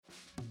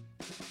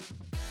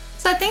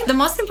So I think the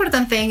most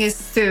important thing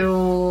is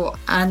to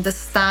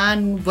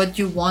understand what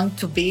you want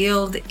to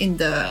build in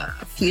the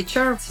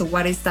future. So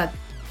what is that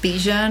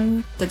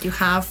vision that you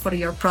have for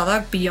your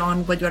product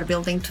beyond what you're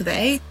building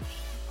today?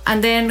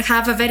 And then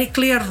have a very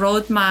clear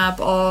roadmap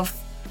of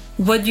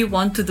what you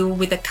want to do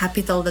with the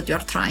capital that you're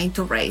trying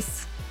to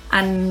raise.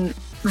 And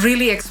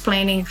really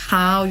explaining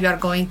how you are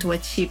going to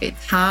achieve it,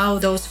 how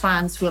those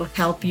funds will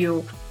help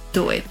you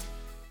do it.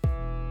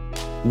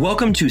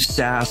 Welcome to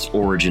SaaS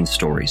Origin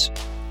Stories.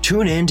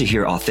 Tune in to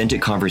hear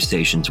authentic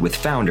conversations with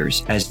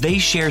founders as they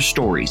share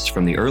stories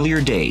from the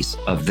earlier days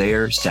of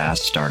their SaaS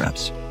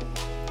startups.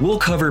 We'll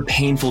cover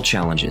painful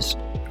challenges,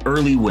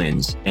 early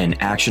wins, and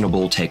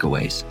actionable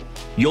takeaways.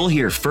 You'll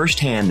hear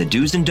firsthand the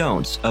do's and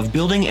don'ts of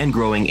building and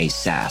growing a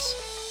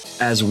SaaS,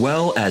 as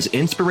well as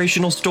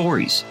inspirational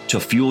stories to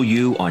fuel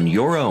you on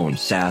your own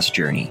SaaS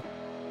journey.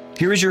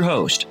 Here is your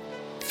host,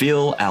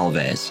 Phil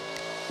Alves.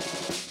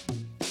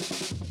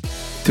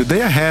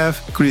 Today I have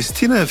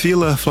Cristina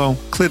Vila from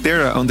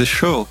Cledara on the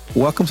show.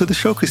 Welcome to the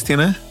show,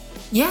 Cristina.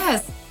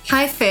 Yes.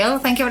 Hi, Phil.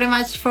 Thank you very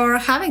much for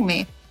having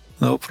me.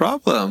 No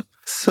problem.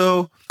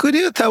 So could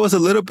you tell us a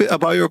little bit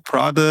about your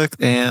product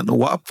and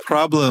what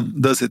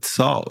problem does it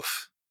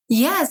solve?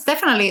 Yes,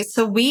 definitely.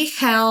 So we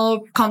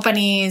help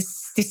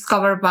companies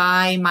discover,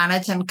 buy,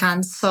 manage, and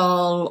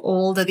cancel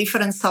all the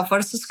different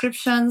software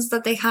subscriptions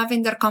that they have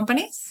in their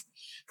companies.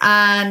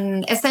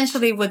 And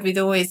essentially what we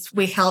do is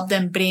we help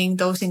them bring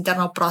those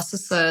internal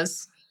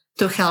processes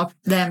to help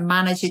them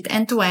manage it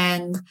end to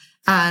end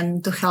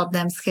and to help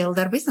them scale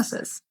their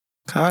businesses.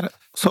 Got it.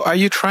 So are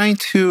you trying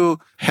to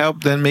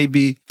help them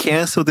maybe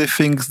cancel the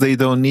things they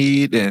don't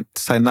need and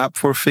sign up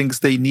for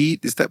things they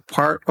need? Is that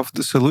part of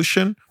the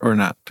solution or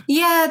not?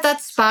 Yeah,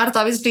 that's part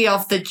obviously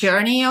of the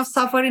journey of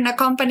software in a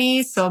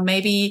company. So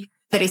maybe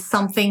there is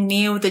something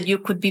new that you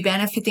could be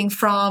benefiting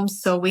from.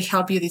 So we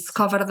help you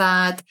discover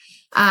that.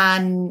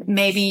 And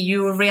maybe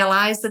you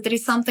realize that there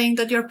is something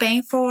that you're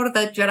paying for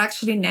that you're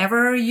actually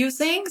never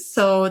using.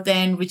 So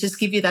then we just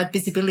give you that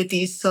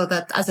visibility so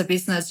that as a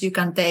business, you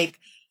can take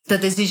the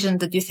decision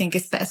that you think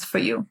is best for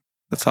you.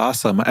 That's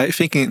awesome. I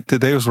think in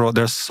today's world,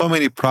 there's so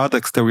many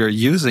products that we are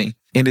using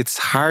and it's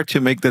hard to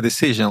make the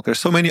decision. There's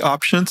so many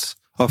options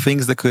of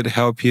things that could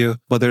help you,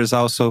 but there's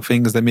also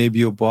things that maybe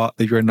you bought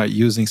that you're not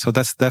using. So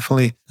that's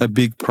definitely a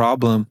big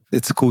problem.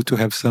 It's cool to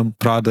have some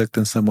product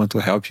and someone to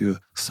help you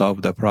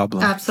solve the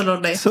problem.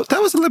 Absolutely. So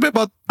tell us a little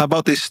bit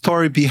about the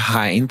story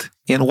behind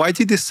and why did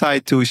you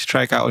decide to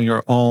strike out on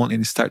your own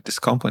and start this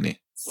company?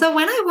 So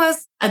when I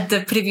was at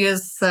the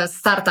previous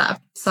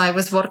startup, so I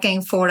was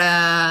working for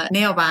a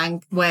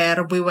neobank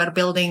where we were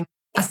building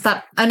a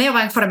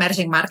neobank for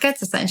emerging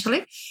markets,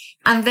 essentially.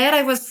 And there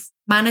I was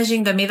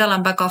managing the middle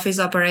and back office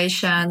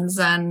operations,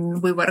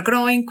 and we were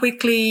growing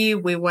quickly.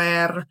 We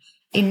were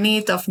in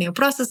need of new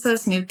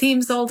processes, new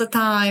teams all the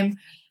time.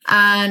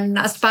 And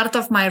as part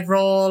of my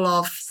role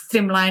of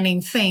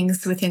streamlining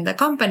things within the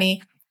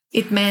company,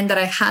 it meant that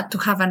I had to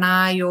have an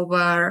eye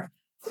over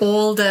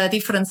all the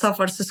different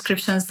software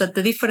subscriptions that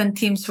the different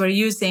teams were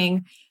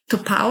using to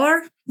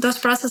power those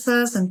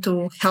processes and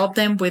to help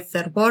them with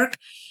their work.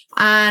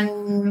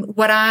 And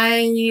what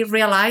I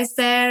realized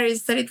there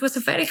is that it was a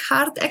very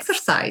hard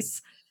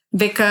exercise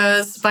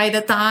because by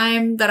the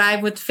time that I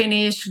would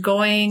finish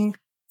going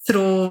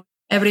through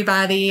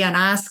everybody and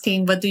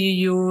asking, what do you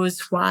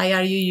use? Why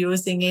are you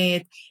using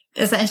it?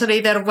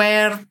 Essentially, there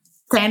were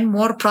 10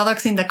 more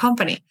products in the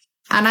company.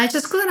 And I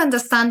just couldn't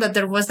understand that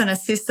there wasn't a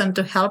system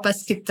to help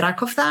us keep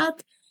track of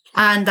that.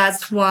 And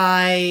that's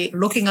why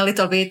looking a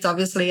little bit,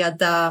 obviously, at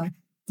the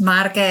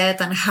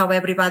market and how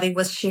everybody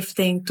was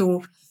shifting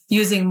to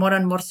using more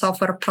and more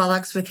software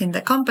products within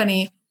the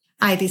company,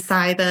 I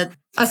decided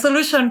a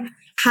solution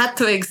had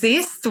to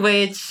exist,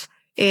 which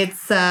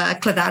it's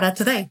Cledara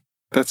today.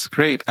 That's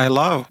great. I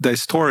love that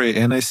story.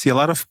 And I see a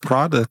lot of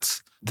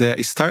products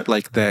that start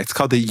like that. It's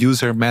called the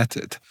user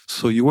method.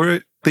 So you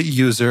were the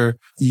user,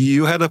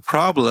 you had a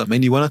problem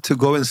and you wanted to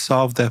go and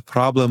solve that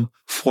problem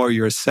for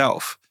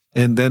yourself.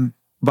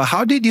 But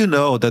how did you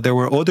know that there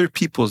were other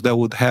people that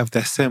would have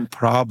the same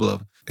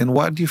problem? And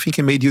what do you think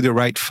made you the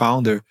right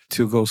founder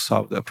to go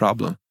solve that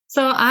problem?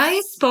 So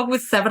I spoke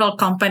with several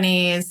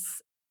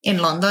companies in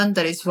London.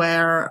 That is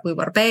where we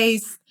were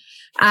based.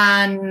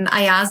 And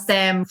I asked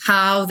them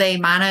how they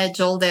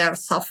manage all their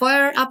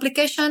software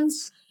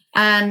applications.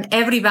 And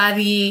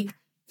everybody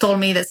told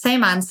me the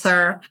same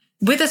answer: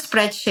 with a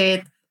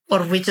spreadsheet,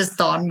 or we just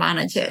don't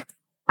manage it.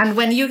 And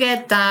when you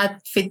get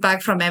that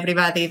feedback from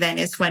everybody, then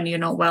it's when you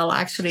know, well,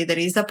 actually, there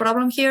is a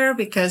problem here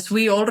because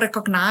we all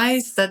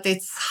recognize that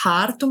it's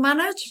hard to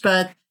manage,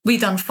 but we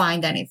don't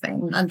find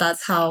anything. And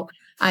that's how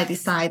I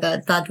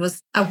decided that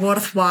was a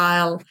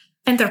worthwhile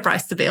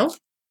enterprise to build.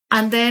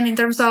 And then in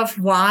terms of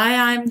why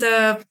I'm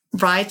the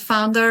right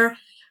founder,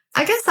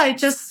 I guess I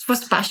just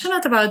was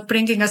passionate about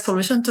bringing a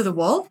solution to the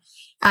world.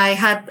 I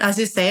had, as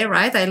you say,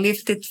 right, I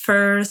lived it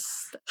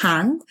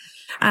firsthand.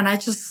 And I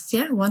just,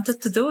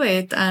 wanted to do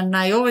it. And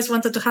I always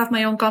wanted to have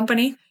my own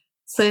company.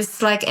 So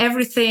it's like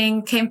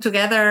everything came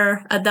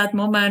together at that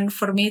moment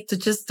for me to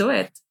just do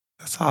it.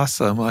 That's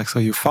awesome. Like, so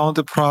you found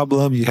the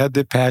problem, you had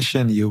the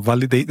passion, you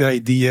validate the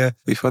idea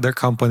with other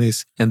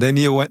companies, and then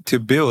you went to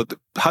build.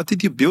 How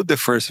did you build the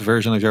first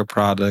version of your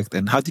product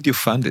and how did you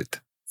fund it?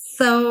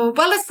 So,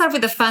 well, let's start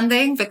with the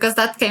funding because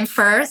that came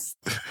first.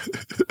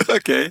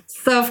 Okay.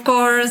 So, of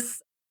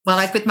course, well,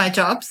 I quit my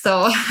job.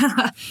 So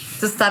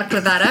to start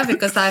Cledara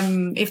because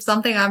if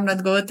something I'm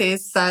not good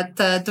is at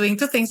doing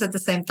two things at the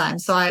same time.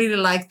 So I really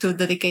like to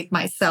dedicate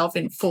myself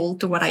in full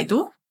to what I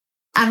do.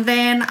 And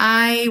then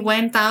I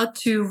went out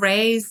to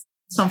raise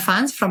some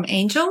funds from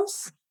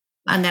angels.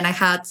 And then I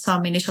had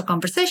some initial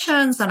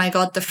conversations and I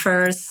got the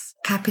first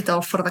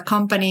capital for the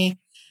company.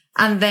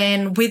 And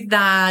then with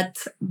that,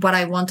 what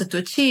I wanted to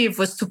achieve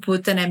was to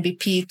put an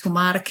MVP to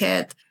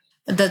market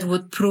that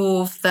would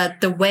prove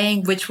that the way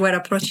in which we're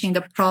approaching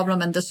the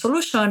problem and the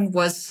solution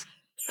was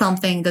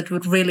something that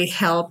would really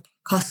help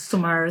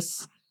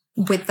customers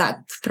with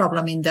that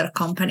problem in their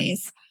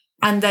companies.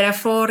 And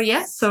therefore,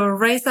 yes, so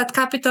raise that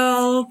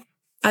capital.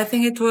 I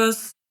think it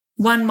was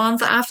 1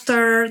 month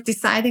after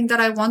deciding that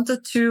I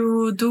wanted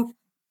to do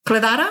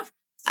Cledara.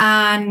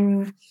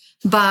 And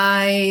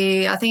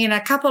by, I think in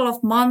a couple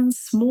of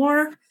months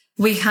more,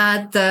 we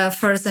had the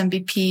first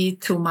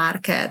MVP to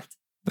market.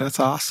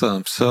 That's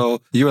awesome.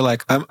 So you were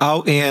like, I'm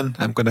out in,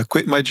 I'm going to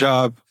quit my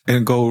job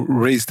and go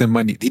raise the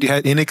money. Did you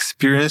have any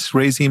experience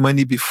raising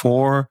money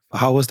before?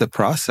 How was the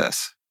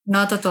process?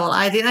 Not at all.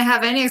 I didn't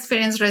have any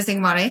experience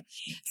raising money.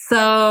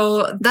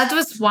 So that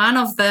was one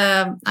of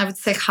the, I would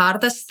say,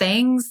 hardest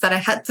things that I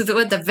had to do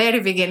at the very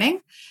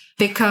beginning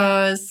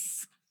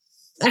because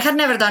I had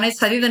never done it.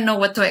 So I didn't know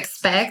what to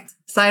expect.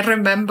 So I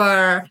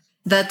remember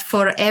that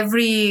for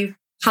every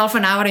half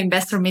an hour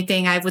investor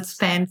meeting, I would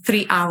spend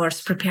 3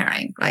 hours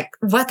preparing. Like,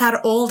 what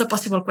are all the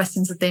possible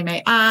questions that they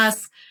may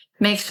ask?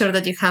 Make sure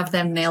that you have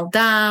them nailed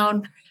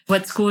down.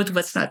 What's good,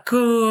 what's not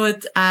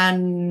good.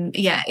 And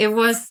yeah,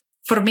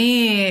 for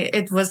me,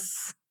 it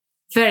was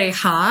very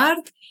hard,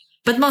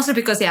 but mostly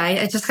because,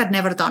 I just had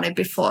never done it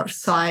before.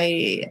 So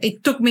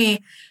it took me,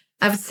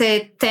 I would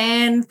say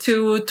 10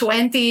 to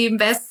 20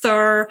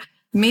 investor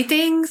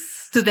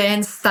meetings to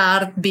then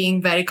start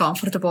being very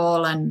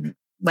comfortable and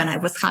when I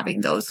was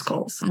having those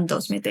calls and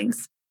those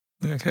meetings.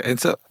 Okay. And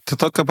so to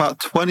talk about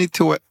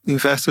 22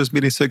 investors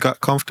meetings so you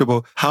got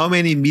comfortable, how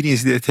many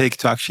meetings did it take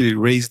to actually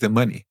raise the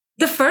money?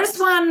 The first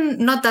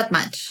one, not that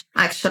much,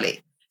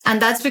 actually.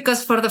 And that's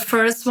because for the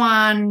first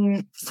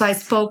one, so I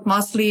spoke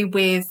mostly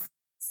with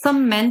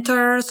some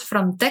mentors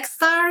from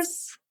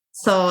Techstars.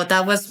 So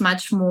that was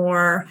much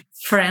more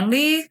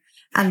friendly.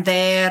 And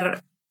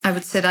there, I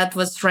would say that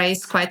was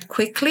raised quite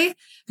quickly.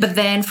 But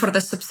then for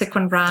the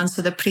subsequent rounds,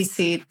 so the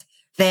pre-seed,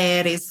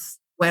 there is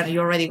where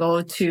you already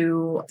go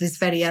to these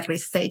very early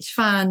stage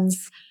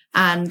funds.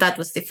 And that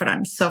was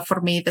different. So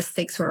for me, the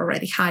stakes were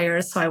already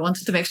higher. So I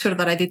wanted to make sure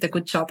that I did a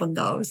good job on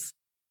those.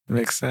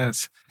 Makes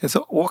sense. And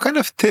so what kind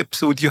of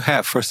tips would you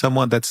have for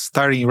someone that's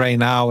starting right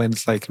now and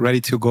it's like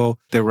ready to go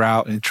the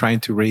route and trying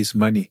to raise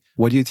money?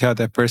 What do you tell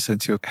that person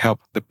to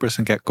help the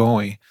person get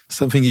going?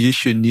 Something you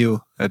should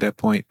knew at that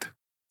point.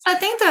 I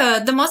think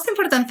the most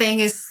important thing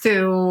is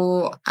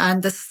to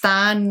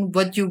understand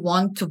what you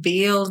want to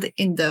build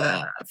in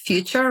the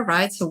future,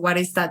 right? So what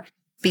is that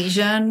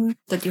vision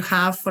that you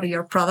have for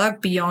your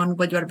product beyond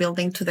what you're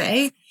building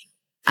today?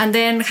 And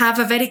then have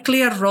a very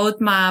clear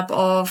roadmap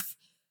of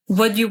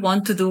what you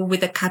want to do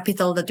with the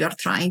capital that you're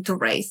trying to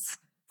raise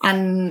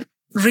and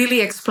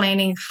really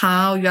explaining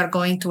how you are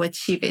going to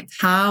achieve it,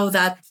 how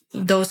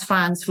those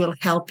funds will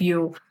help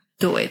you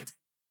do it.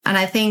 And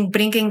I think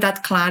bringing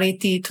that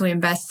clarity to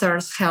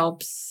investors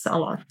helps a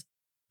lot.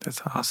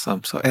 That's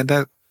awesome. So, and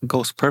that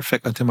goes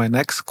perfect into my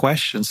next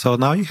question. So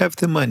now you have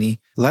the money.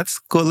 Let's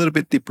go a little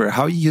bit deeper.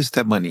 How you use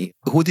that money?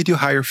 Who did you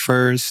hire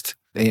first?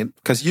 And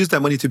because you used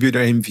that money to build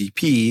your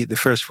MVP, the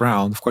first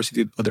round. Of course,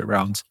 you did other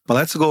rounds. But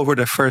let's go over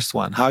the first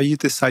one. How you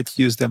decide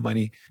to use that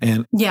money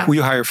and who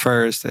you hire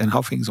first and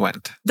how things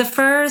went. The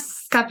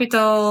first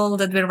capital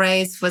that we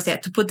raised was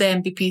to put the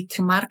MVP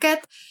to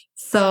market.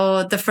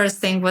 So the first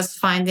thing was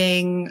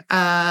finding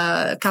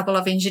a couple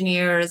of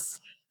engineers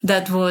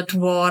that would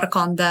work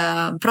on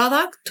the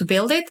product to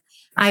build it.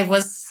 I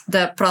was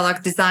the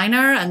product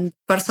designer and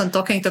person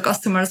talking to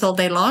customers all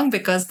day long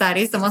because that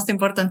is the most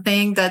important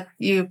thing that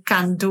you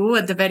can do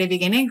at the very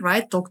beginning,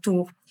 right? Talk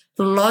to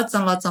lots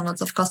and lots and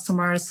lots of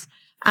customers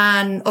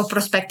or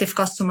prospective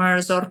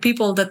customers or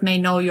people that may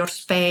know your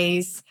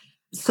space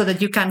so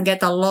that you can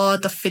get a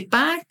lot of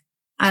feedback.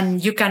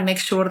 And you can make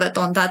sure that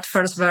on that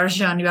first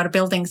version, you are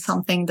building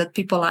something that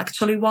people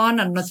actually want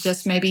and not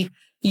just maybe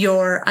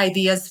your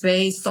ideas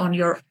based on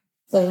your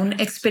own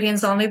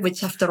experience only,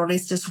 which after all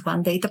is just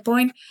one data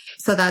point.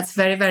 So that's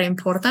very, very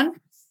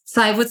important.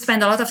 So I would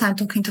spend a lot of time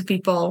talking to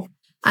people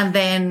and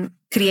then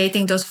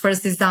creating those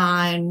first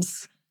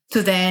designs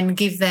to then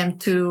give them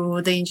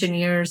to the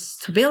engineers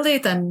to build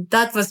it. And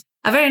that was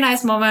a very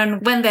nice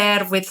moment. Went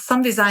there with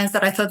some designs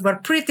that I thought were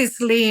pretty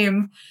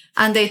slim.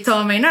 And they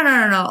told me,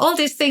 no. All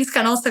these things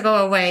can also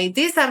go away.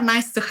 These are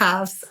nice to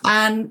haves.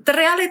 And the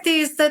reality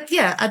is that,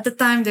 at the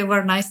time they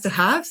were nice to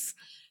haves.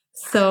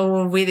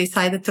 So we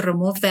decided to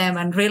remove them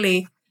and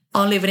really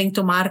only bring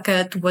to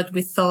market what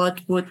we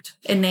thought would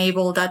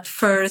enable that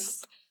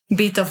first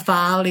bit of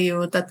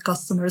value that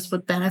customers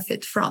would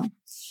benefit from.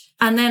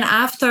 And then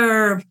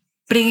after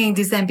bringing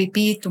this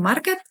MVP to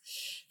market,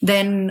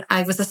 then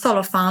I was a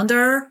solo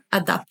founder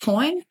at that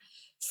point.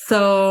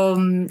 So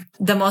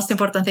the most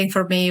important thing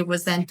for me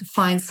was then to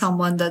find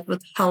someone that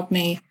would help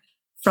me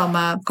from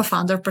a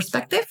co-founder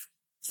perspective.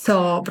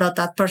 So brought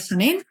that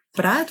person in,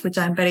 Brad, which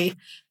I'm very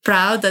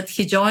proud that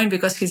he joined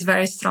because he's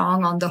very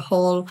strong on the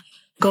whole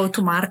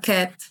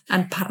go-to-market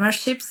and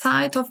partnership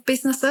side of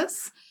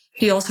businesses.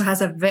 He also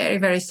has a very,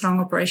 very strong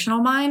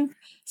operational mind.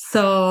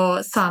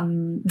 So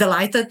I'm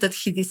delighted that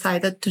he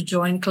decided to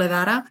join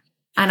Cledara.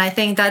 And I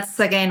think that's,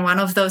 again, one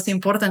of those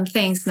important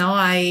things. No,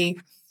 I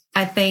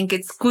think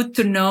it's good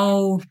to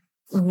know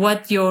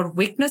what your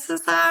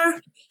weaknesses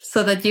are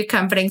so that you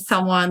can bring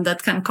someone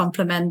that can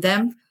complement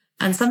them.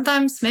 And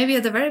sometimes maybe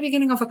at the very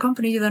beginning of a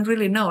company, you don't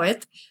really know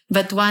it.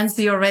 But once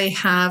you already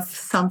have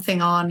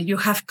something on, you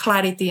have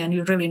clarity and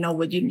you really know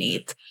what you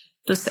need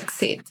to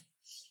succeed.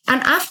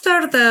 And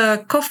after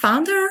the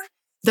co-founder,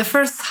 the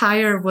first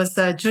hire was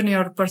a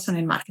junior person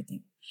in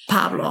marketing,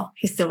 Pablo.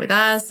 He's still with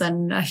us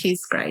and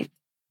he's great.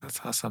 That's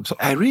awesome. So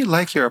I really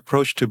like your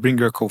approach to bring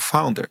your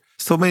co-founder.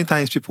 So many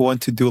times people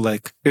want to do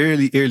like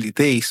early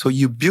days. So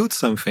you build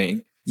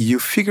something, you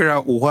figure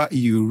out what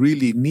you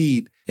really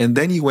need, and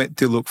then you went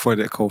to look for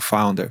the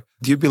co-founder.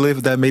 Do you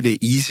believe that made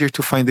it easier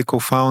to find the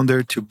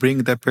co-founder, to bring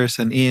that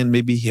person in?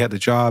 Maybe he had a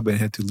job and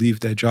had to leave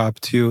that job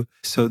too.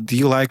 So do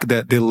you like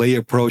that delay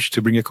approach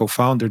to bring a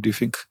co-founder? Do you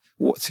think,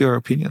 what's your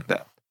opinion on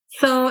that?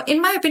 So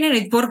in my opinion,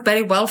 it worked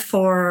very well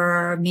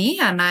for me.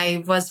 And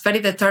I was very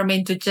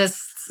determined to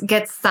just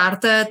get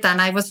started.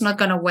 And I was not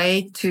going to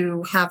wait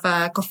to have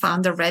a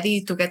co-founder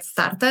ready to get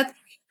started.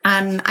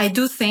 And I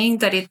do think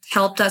that it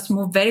helped us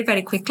move very,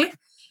 very quickly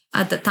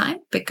at the time,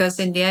 because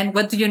in the end,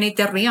 what do you need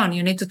early on?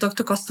 You need to talk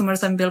to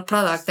customers and build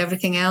product.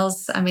 Everything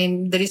else, I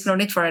mean, there is no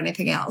need for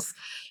anything else.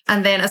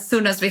 And then as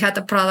soon as we had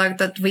a product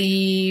that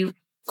we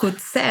could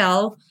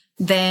sell,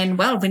 then,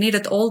 well, we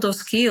needed all those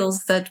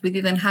skills that we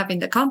didn't have in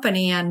the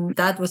company. And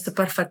that was the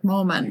perfect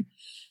moment.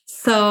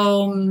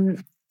 So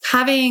in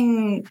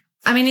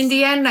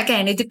the end,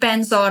 again, it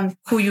depends on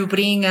who you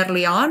bring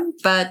early on.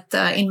 But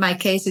in my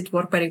case, it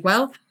worked very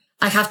well.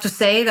 I have to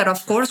say that,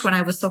 of course, when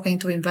I was talking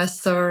to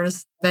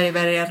investors very,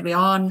 very early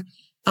on,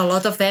 a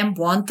lot of them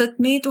wanted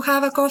me to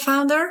have a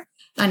co-founder.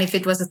 And if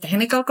it was a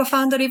technical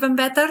co-founder, even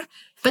better.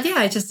 But yeah,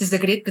 I just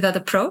disagreed with that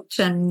approach.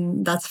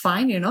 And that's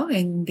fine.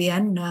 In the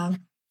end,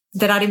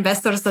 there are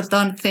investors that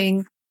don't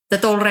think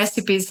that all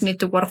recipes need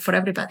to work for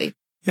everybody.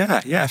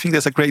 Yeah, I think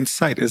that's a great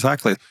insight.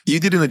 Exactly.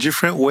 You did it in a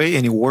different way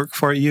and it worked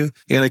for you.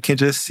 And I can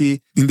just see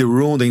in the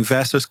room, the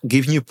investors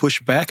giving you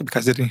pushback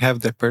because they didn't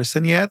have that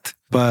person yet.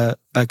 But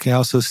I can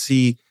also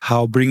see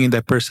how bringing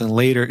that person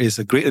later is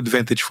a great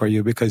advantage for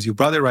you because you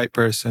brought the right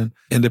person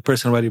and the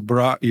person already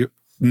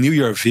knew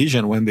your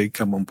vision when they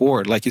come on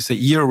board. Like you say,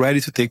 you're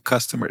ready to take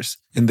customers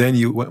and then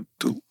you went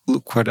to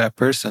look for that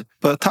person.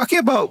 But talking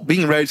about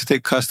being ready to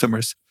take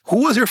customers,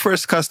 who was your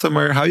first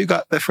customer? How you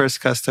got the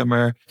first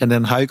customer? And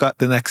then how you got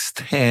the next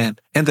 10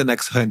 and the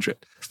next 100?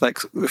 It's like,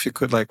 if you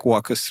could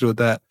walk us through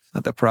that,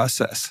 the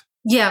process.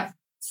 Yeah.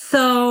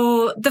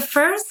 So the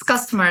first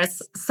customers.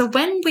 So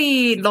when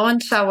we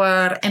launched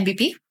our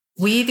MVP,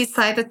 we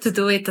decided to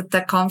do it at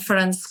a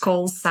conference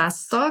called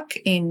SaaS Talk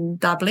in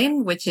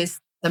Dublin, which is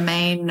the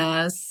main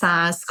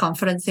SaaS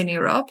conference in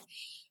Europe.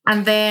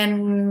 And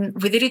then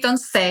we did it on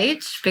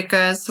stage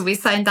because we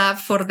signed up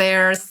for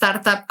their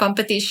startup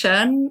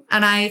competition.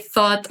 And I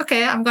thought,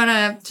 okay, I'm going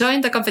to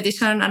join the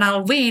competition and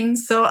I'll win.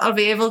 So I'll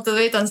be able to do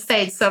it on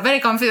stage. So very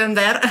confident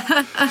there.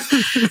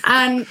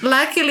 And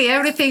luckily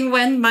everything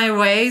went my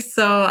way.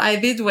 So I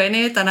did win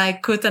it and I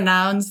could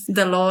announce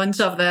the launch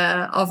of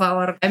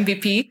our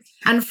MVP.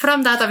 And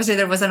from that, obviously,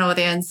 there was an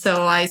audience.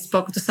 So I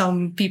spoke to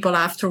some people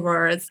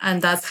afterwards.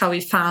 And that's how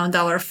we found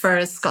our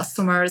first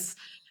customers.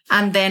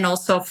 And then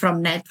also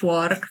from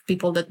network,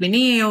 people that we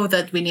knew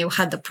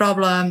had the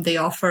problem. They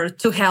offered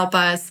to help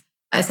us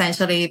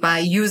essentially by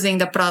using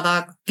the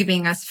product,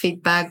 giving us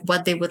feedback,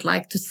 what they would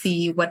like to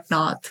see, what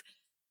not.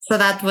 So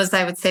that was,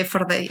 I would say,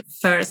 for the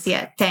first,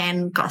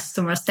 10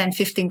 customers, 10,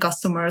 15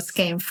 customers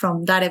came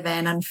from that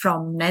event and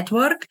from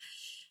network.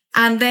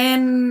 And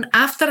then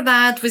after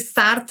that, we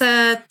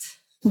started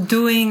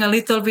doing a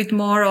little bit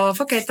more of,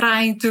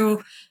 trying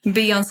to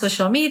be on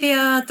social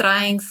media,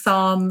 trying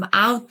some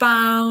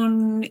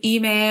outbound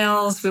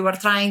emails. We were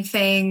trying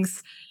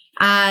things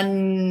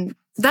and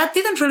that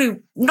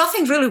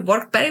nothing really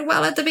worked very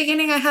well at the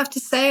beginning, I have to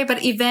say,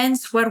 but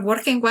events were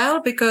working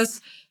well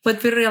because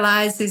what we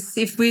realized is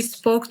if we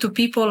spoke to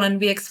people and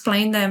we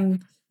explained them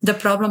the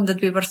problem that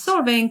we were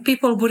solving,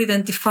 people would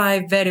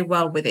identify very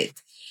well with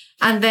it.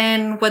 And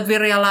then what we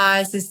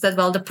realized is that,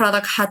 the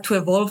product had to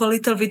evolve a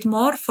little bit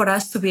more for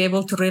us to be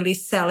able to really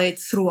sell it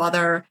through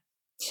other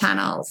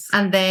channels.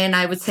 And then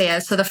I would say,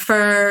 so the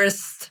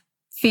first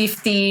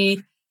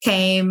 50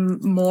 came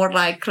more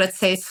let's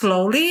say,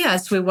 slowly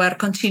as we were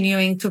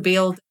continuing to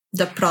build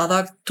the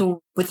product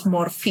with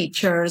more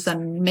features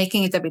and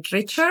making it a bit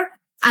richer.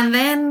 And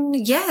then,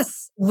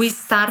 yes, we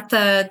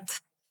started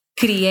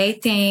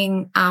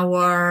creating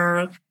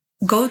our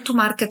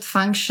go-to-market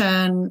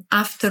function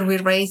after we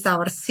raised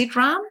our seed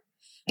round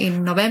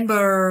in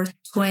November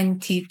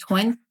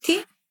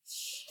 2020.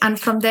 And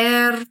from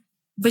there,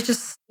 we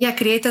just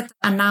created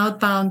an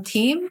outbound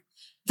team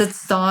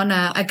that's done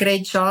a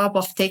great job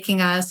of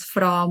taking us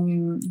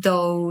from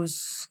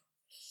those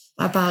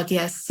about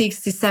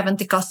 60,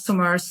 70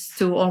 customers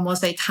to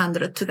almost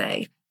 800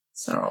 today.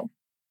 So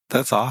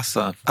that's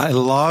awesome. I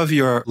love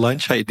your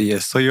lunch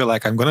ideas. So you're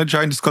like, I'm going to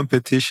join this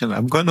competition.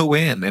 I'm going to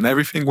win. And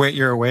everything went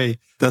your way.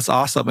 That's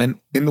awesome. And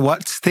in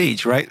what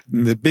stage, right?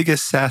 In the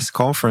biggest SaaS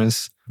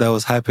conference that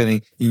was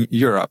happening in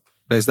Europe.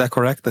 Is that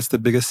correct? That's the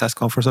biggest SaaS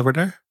conference over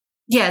there?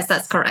 Yes,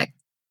 that's correct.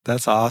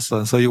 That's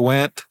awesome. So you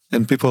went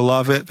and people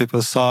love it.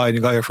 People saw it and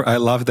you got I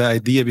love the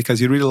idea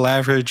because you really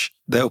leverage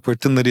the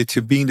opportunity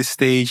to be in the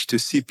stage, to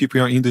see people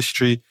in your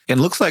industry. And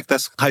it looks like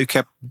that's how you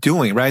kept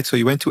doing, right? So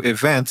you went to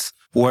events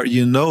where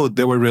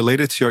they were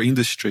related to your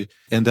industry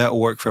and that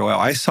worked very well.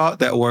 I saw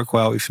that work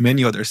well with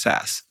many other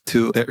SaaS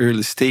to the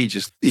early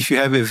stages. If you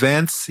have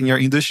events in your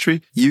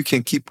industry, you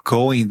can keep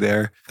going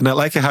there. And I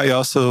like how you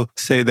also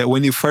say that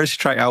when you first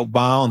try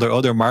outbound or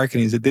other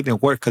marketings, it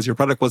didn't work because your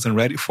product wasn't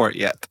ready for it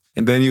yet.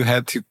 And then you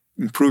had to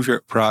improve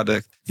your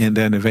product. And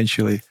then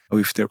eventually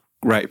with the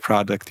right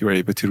product, you were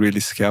able to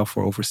really scale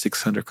for over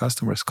 600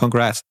 customers.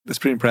 Congrats. That's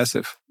pretty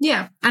impressive.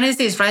 Yeah. And it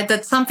is, right?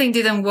 That something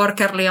didn't work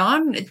early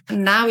on.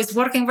 Now it's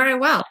working very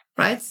well,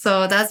 right?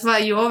 So that's why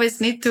you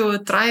always need to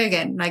try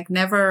again. Like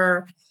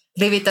never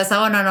leave it as,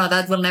 oh, no,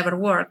 that will never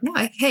work. No,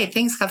 hey,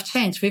 things have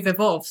changed. We've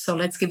evolved. So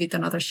let's give it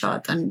another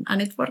shot. And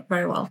it worked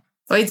very well.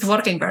 So it's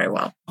working very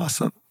well.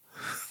 Awesome.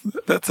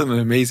 That's an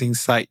amazing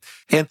site.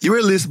 And you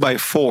were listed by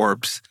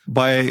Forbes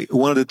by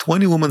one of the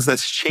 20 women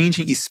that's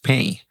changing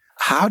Spain.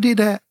 How did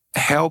that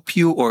help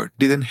you or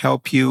didn't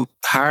help you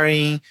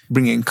hiring,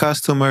 bringing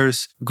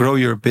customers, grow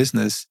your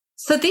business?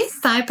 So these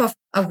type of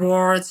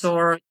awards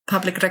or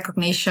public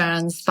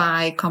recognitions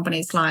by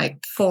companies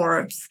like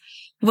Forbes,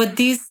 what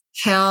this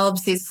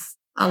helps is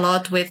a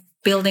lot with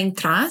building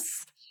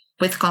trust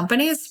with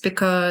companies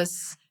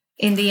because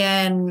in the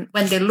end,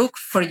 when they look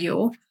for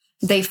you,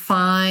 they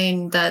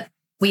find that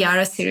we are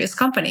a serious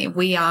company.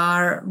 We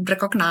are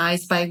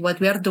recognized by what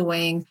we are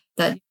doing,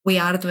 that we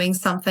are doing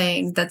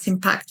something that's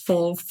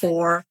impactful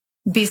for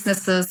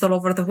businesses all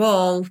over the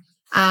world.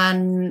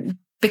 And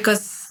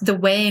because the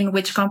way in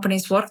which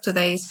companies work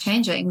today is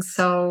changing.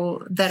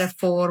 So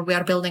therefore, we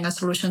are building a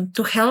solution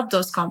to help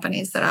those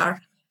companies that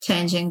are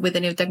changing with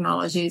the new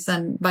technologies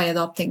and by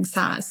adopting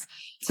SaaS.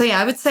 So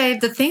I would say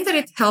the thing that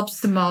it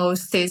helps the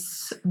most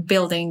is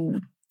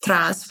building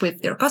trust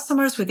with your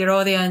customers, with your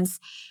audience.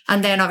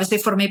 And then obviously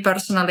for me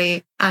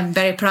personally, I'm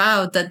very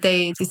proud that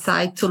they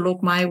decide to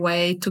look my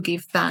way to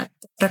give that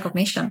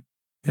recognition.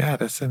 Yeah,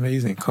 that's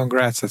amazing.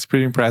 Congrats. That's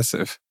pretty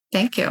impressive.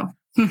 Thank you.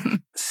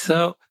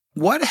 So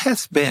what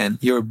has been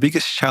your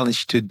biggest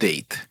challenge to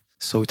date?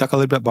 So we talk a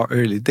little bit about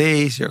early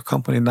days, your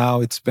company now,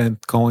 it's been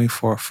going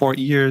for 4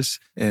 years.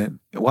 And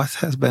what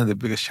has been the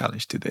biggest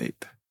challenge to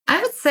date?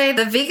 I would say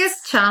the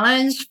biggest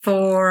challenge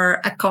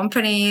for a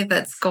company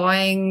that's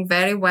going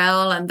very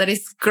well and that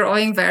is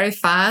growing very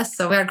fast.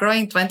 So we are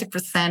growing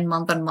 20%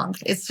 month on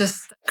month. It's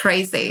just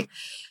crazy.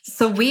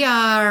 So we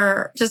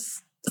are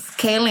just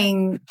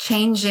scaling,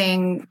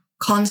 changing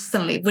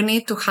constantly. We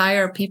need to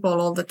hire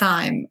people all the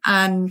time.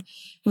 And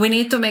we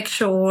need to make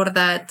sure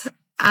that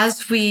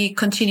as we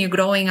continue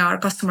growing our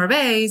customer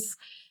base,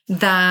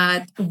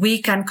 that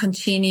we can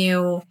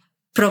continue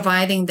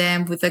providing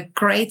them with a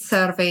great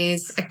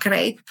service, a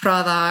great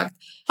product.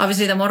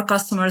 Obviously, the more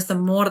customers, the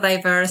more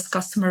diverse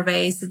customer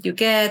base that you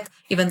get,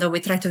 even though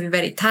we try to be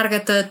very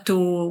targeted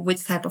to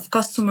which type of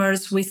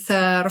customers we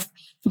serve.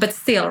 But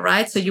still,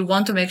 right? So you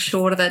want to make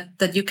sure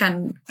that you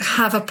can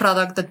have a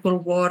product that will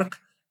work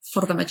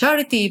for the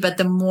majority, but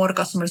the more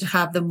customers you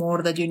have, the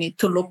more that you need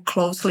to look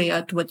closely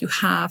at what you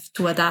have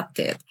to adapt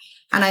it.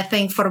 And I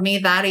think for me,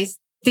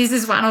 this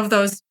is one of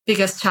those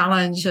biggest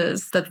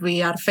challenges that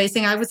we are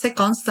facing, I would say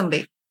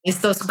constantly. It's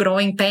those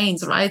growing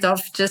pains, right?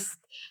 Of just,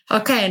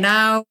 okay,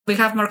 now we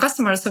have more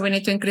customers, so we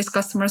need to increase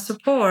customer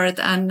support.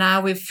 And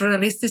now we've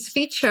released this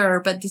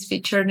feature, but this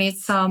feature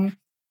needs some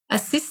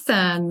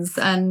assistance.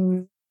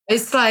 And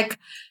it's like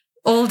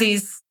all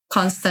these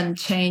constant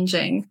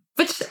changing,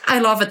 which I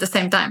love at the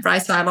same time,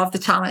 right? So I love the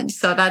challenge.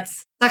 So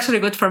that's actually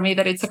good for me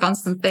that it's a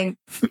constant thing.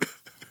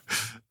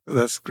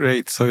 That's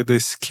great. So the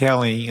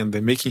scaling and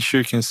the making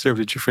sure you can serve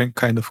the different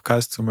kind of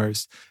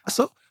customers.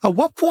 So at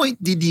what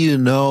point did you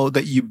know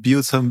that you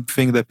built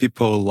something that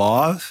people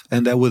love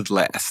and that would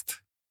last?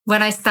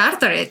 When I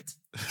started it.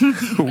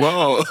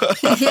 Whoa.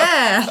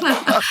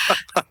 Yeah.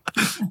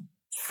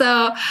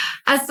 So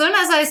as soon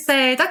as I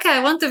said, okay,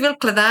 I want to build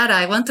Cledara,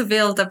 I want to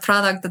build a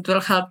product that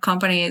will help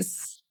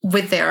companies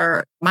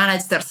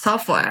manage their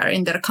software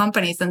in their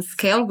companies and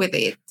scale with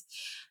it,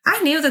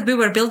 I knew that we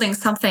were building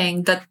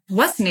something that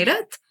was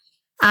needed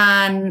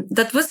and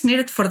that was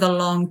needed for the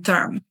long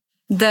term.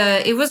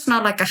 It was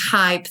not like a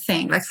hype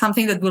thing, like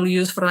something that we'll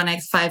use for the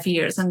next 5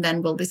 years and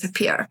then will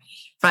disappear,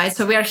 right?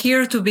 So we are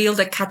here to build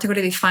a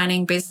category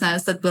defining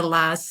business that will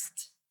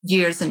last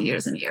years and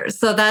years and years.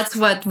 So that's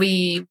what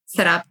we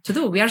set up to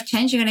do. We are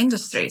changing an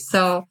industry.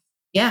 So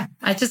yeah,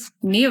 I just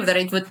knew that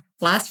it would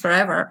last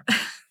forever.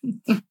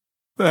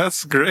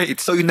 That's great.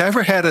 So you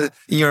never had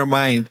in your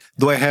mind,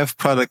 do I have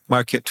product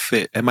market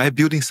fit? Am I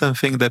building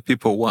something that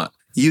people want?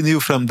 You knew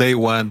from day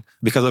one,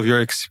 because of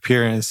your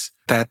experience,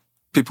 that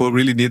people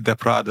really need the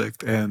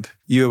product, and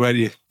you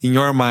already, in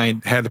your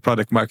mind, had the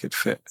product market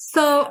fit.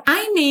 So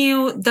I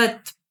knew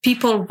that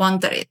people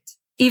wanted it,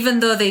 even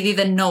though they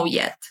didn't know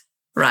yet,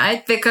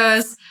 right?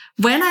 Because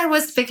when I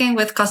was speaking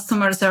with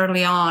customers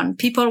early on,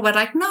 people were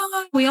like,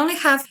 no, we only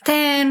have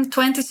 10,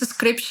 20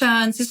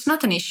 subscriptions. It's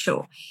not an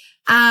issue.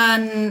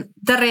 And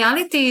the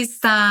reality is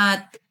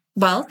that,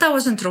 well, that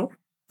wasn't true,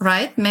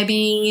 right?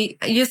 Maybe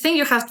you think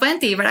you have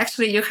 20, but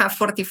actually you have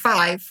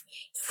 45.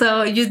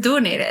 So you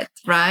do need it,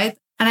 right?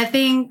 And I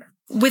think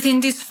within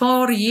these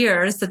 4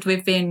 years that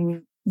we've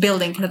been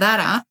building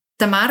Cledara,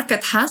 the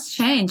market has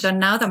changed. And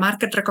now the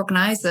market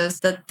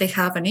recognizes that they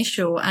have an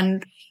issue.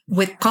 And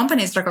with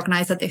companies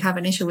recognize that they have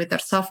an issue with their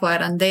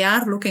software and they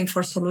are looking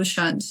for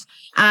solutions.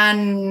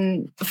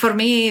 And for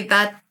me,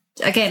 that,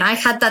 again, I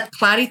had that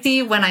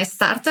clarity when I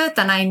started,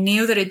 and I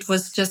knew that it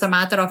was just a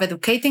matter of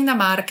educating the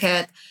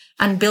market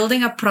and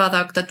building a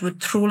product that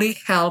would truly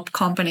help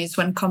companies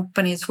when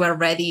companies were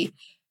ready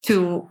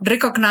to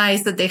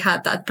recognize that they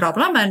had that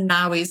problem. And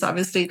now is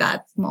obviously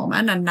that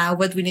moment. And now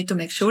what we need to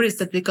make sure is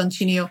that we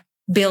continue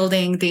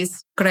building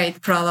this great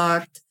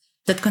product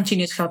that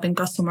continues helping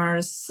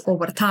customers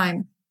over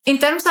time. In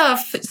terms of,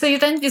 so you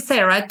say,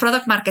 right,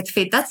 product market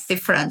fit, that's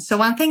different. So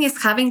one thing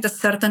is having the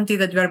certainty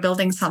that you're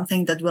building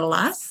something that will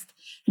last.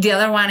 The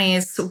other one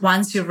is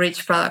once you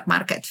reach product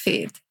market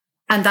fit.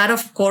 And that,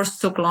 of course,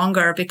 took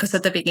longer because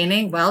at the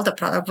beginning, well, the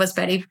product was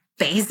very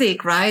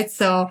basic, right?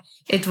 So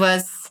it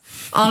was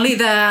only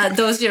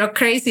those,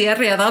 crazy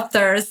early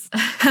adopters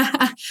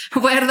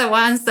were the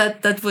ones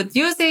that would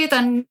use it.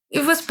 And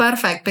it was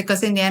perfect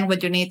because in the end,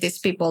 what you need is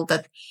people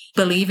that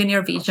believe in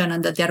your vision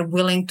and that they're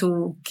willing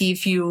to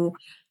give you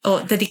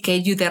or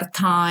dedicate you their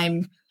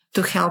time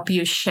to help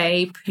you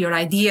shape your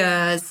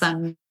ideas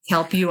and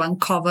help you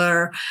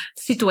uncover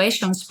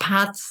situations,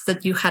 paths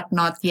that you had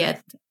not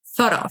yet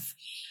thought of.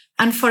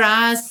 And for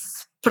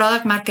us,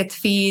 product market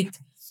fit,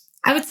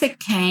 I would say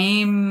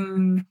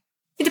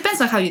it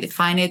depends on how you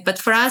define it, but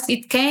for us,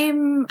 it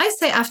came, I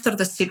say, after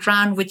the seed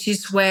round, which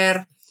is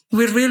where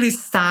we really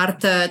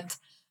started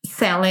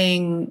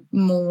selling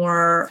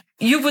more.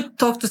 You would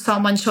talk to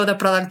someone, show the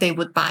product they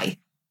would buy.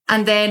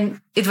 And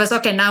then it was,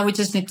 okay, now we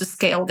just need to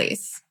scale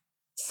this.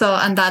 So,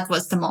 and that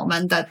was the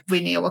moment that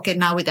we knew, okay,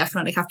 now we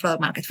definitely have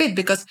product market fit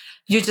because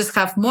you just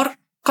have more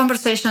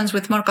conversations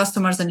with more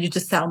customers and you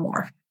just sell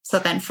more. So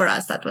then for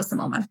us, that was the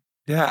moment.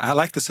 Yeah, I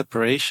like the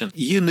separation.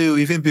 You knew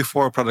even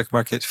before product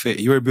market fit,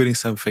 you were building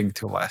something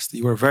to last.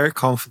 You were very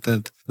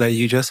confident that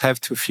you just have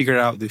to figure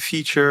out the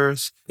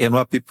features and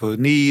what people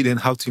need and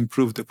how to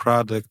improve the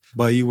product.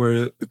 But you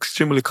were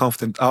extremely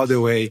confident all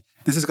the way.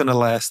 This is going to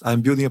last.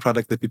 I'm building a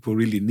product that people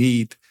really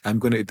need. I'm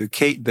going to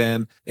educate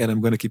them and I'm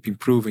going to keep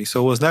improving.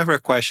 So it was never a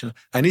question.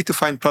 I need to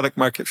find product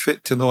market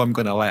fit to know I'm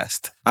going to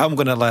last. I'm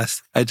going to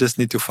last. I just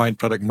need to find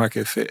product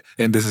market fit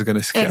and this is going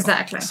to scale.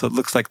 Exactly. So it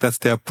looks like that's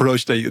the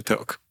approach that you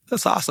took.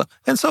 That's awesome.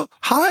 And so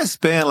how has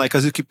been, like,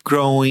 as you keep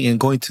growing and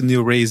going to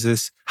new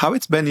raises, how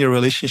it's been your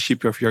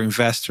relationship with your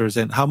investors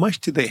and how much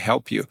did they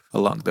help you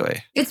along the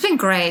way? It's been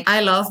great.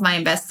 I love my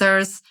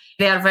investors.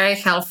 They are very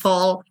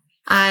helpful.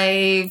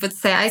 I would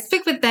say I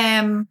speak with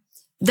them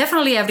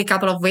definitely every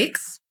couple of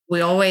weeks.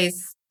 We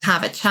always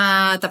have a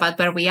chat about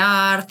where we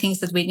are, things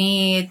that we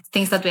need,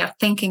 things that we are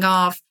thinking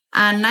of.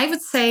 And I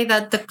would say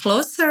that the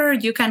closer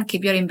you can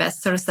keep your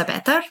investors, the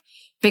better,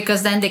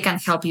 because then they can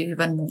help you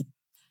even more.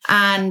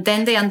 And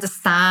then they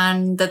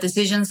understand the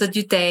decisions that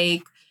you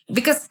take.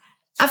 Because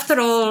after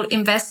all,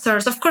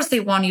 investors, of course, they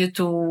want you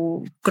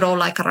to grow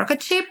like a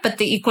rocket ship, but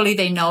equally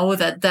they know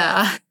that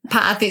the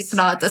path is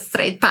not a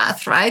straight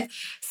path, right?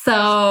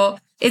 So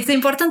it's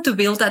important to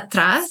build that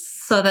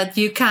trust so that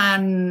you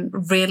can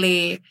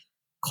really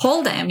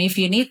call them if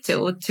you need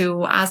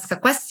to ask a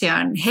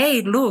question.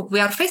 Hey, look, we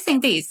are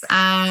facing this.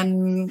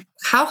 And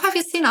how have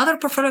you seen other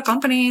portfolio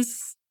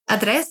companies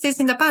address this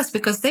in the past?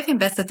 Because they've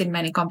invested in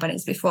many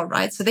companies before,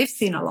 right? So they've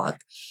seen a lot.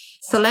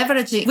 So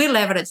we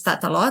leverage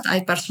that a lot.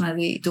 I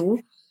personally do.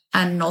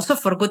 And also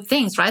for good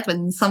things, right?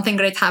 When something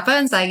great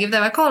happens, I give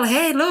them a call.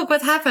 Hey, look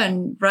what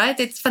happened, right?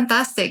 It's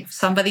fantastic.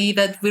 Somebody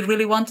that we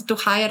really wanted to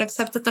hire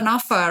accepted an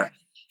offer.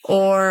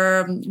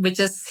 Or we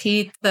just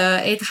hit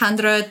the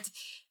 800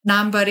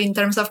 number in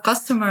terms of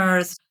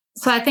customers.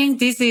 So I think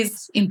this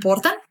is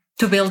important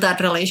to build that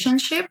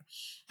relationship.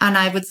 And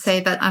I would say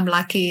that I'm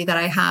lucky that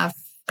I have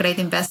great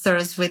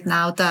investors with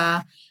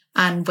Nauta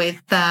and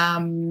with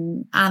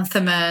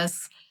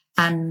Anthemis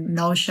and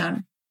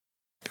Notion.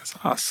 That's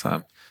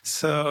awesome.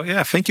 So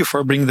yeah, thank you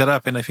for bringing that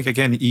up. And I think,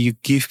 again, you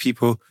give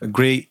people a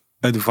great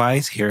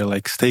advice here,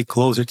 like stay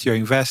closer to your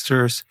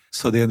investors,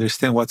 so they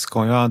understand what's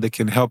going on. They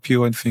can help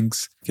you when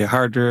things get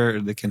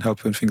harder. They can help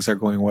you when things are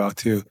going well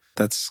too.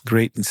 That's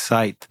great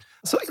insight.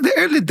 So in the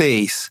early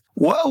days,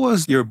 what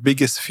was your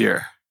biggest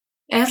fear?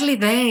 Early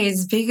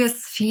days,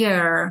 biggest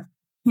fear.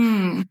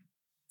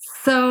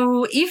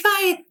 So if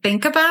I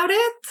think about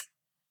it,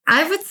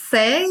 I would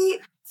say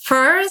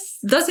first,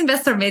 those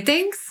investor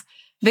meetings,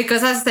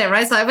 because as I say,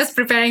 right, so I was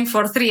preparing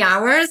for 3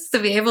 hours to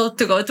be able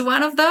to go to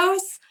one of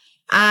those.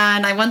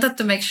 And I wanted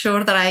to make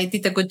sure that I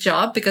did a good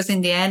job because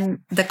in the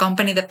end, the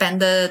company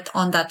depended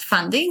on that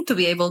funding to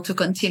be able to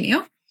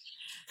continue.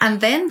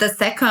 And then the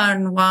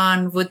second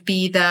one would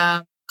be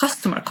the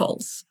customer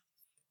calls.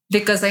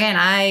 Because again,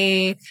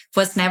 I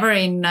was never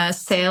in a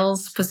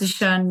sales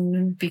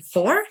position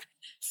before.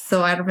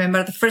 So I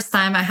remember the first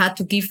time I had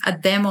to give a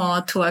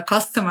demo to a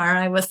customer.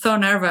 I was so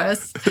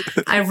nervous.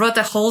 I wrote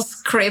a whole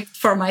script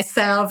for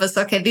myself as,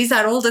 okay, these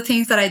are all the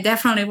things that I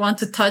definitely want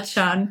to touch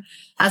on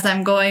as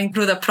I'm going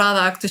through the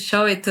product to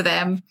show it to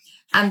them.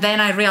 And then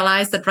I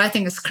realized that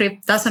writing a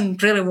script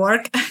doesn't really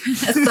work.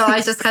 So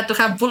I just had to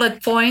have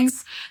bullet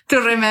points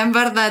to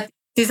remember that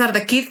these are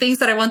the key things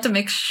that I want to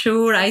make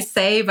sure I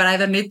say, but I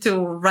don't need to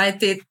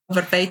write it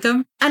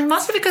verbatim. And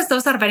mostly because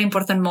those are very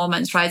important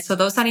moments, right? So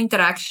those are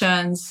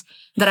interactions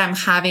that I'm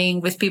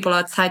having with people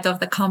outside of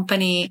the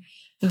company,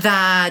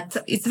 that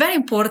it's very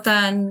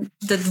important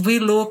that we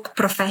look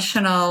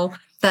professional,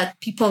 that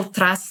people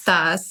trust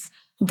us,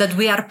 that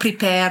we are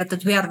prepared,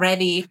 that we are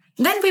ready.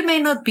 Then we may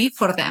not be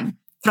for them.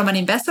 From an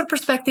investor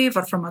perspective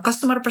or from a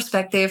customer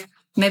perspective,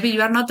 maybe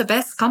you are not the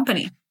best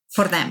company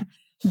for them.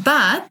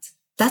 But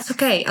that's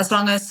okay, as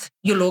long as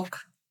you look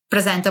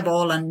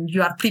presentable and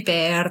you are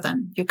prepared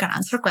and you can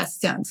answer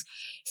questions.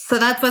 So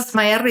that was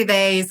my early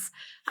days.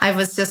 I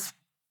was just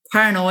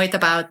paranoid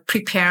about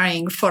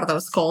preparing for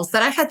those calls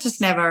that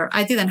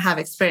I didn't have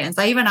experience.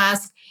 I even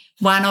asked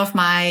one of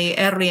my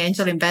early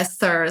angel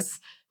investors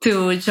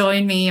to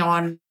join me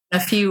on a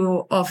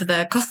few of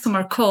the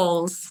customer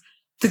calls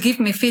to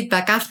give me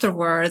feedback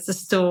afterwards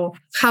as to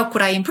how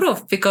could I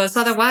improve? Because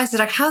otherwise, it's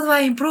like, how do I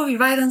improve if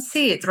I don't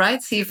see it,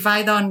 right? So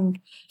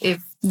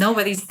if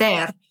nobody's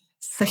there.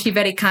 So he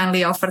very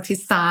kindly offered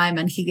his time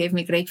and he gave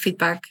me great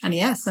feedback.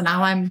 And so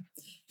now I'm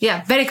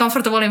very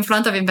comfortable in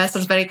front of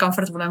investors, very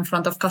comfortable in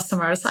front of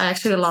customers. I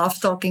actually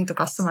love talking to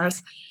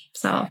customers.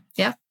 So,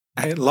 yeah.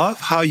 I love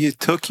how you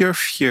took your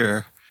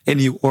fear and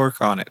you work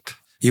on it.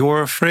 You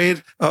were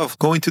afraid of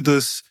going to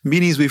those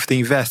meetings with the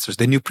investors.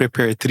 Then you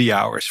prepared 3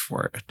 hours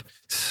for it.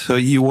 So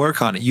you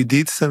work on it. You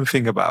did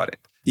something about it.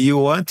 You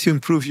want to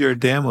improve your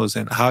demos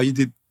and how you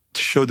did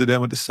show the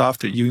demo the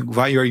software. You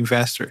invite your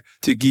investor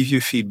to give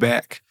you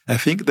feedback. I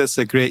think that's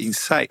a great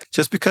insight.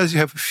 Just because you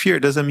have fear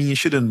doesn't mean you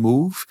shouldn't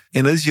move.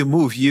 And as you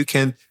move, you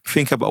can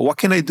think about, what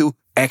can I do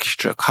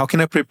extra? How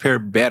can I prepare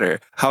better?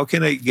 How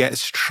can I get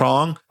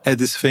strong at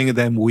this thing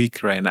that I'm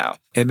weak right now?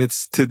 And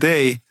it's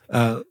today,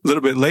 a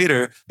little bit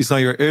later, it's not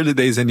your early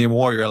days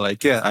anymore. You're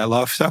like, I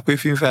love talking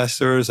with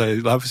investors. I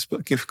love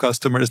speaking with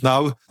customers.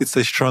 Now it's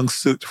a strong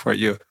suit for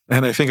you.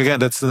 And I think, again,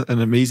 that's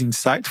an amazing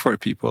sight for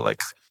people.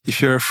 Like,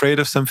 if you're afraid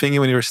of something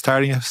when you're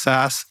starting a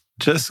SaaS,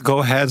 just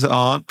go heads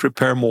on,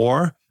 prepare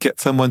more, get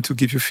someone to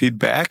give you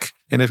feedback,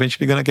 and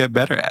eventually you're going to get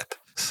better at it.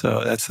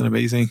 So that's an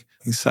amazing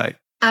insight.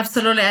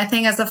 Absolutely. I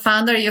think as a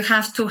founder, you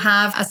have to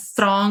have a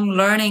strong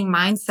learning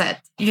mindset.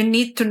 You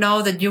need to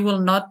know that you will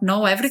not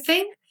know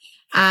everything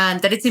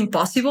and that it's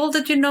impossible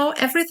that you know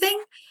everything.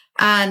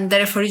 And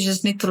therefore, you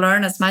just need to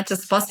learn as much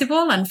as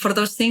possible. And for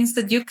those things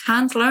that you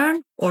can't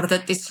learn or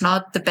that it's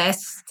not the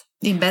best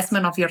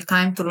investment of your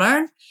time to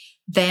learn,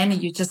 then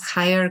you just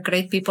hire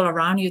great people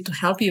around you to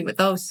help you with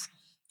those.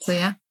 So,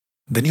 yeah.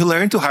 Then you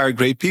learn to hire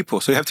great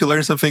people. So you have to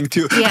learn something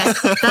too.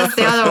 Yes, that's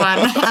the other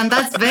one. And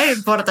that's very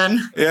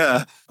important.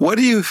 Yeah. What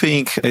do you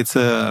think it's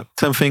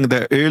something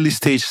that early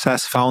stage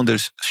SaaS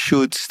founders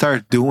should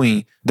start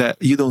doing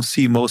that you don't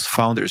see most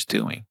founders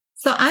doing?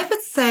 So I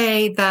would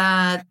say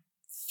that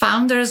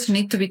founders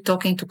need to be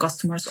talking to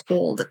customers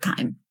all the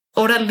time,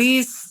 or at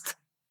least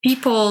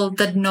people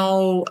that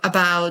know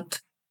about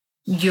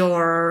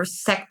your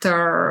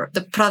sector,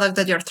 the product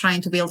that you're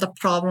trying to build, the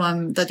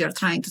problem that you're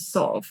trying to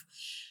solve.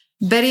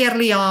 Very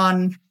early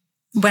on,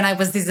 when I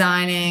was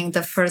designing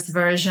the first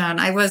version,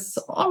 I was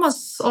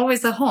almost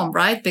always at home,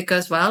 right?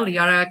 Because, you're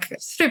like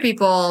 3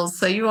 people,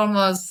 so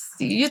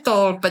you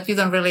talk, but you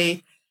don't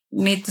really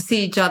need to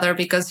see each other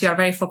because you're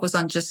very focused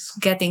on just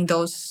getting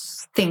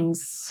those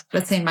things,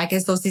 let's say in my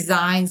case, those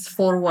designs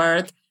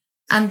forward.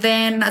 And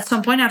then at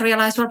some point I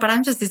realized, but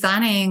I'm just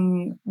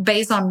designing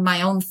based on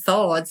my own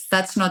thoughts.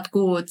 That's not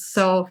good.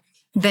 So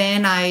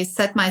then I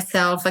set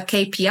myself a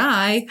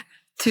KPI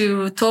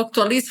to talk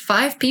to at least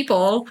 5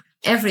 people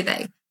every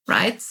day,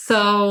 right?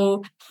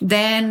 So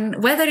then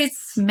whether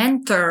it's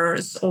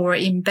mentors or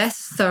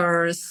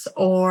investors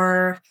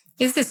or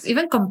is this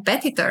even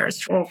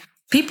competitors or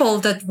people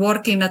that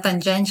work in a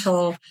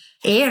tangential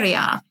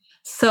area.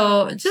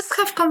 So just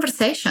have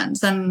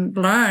conversations and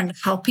learn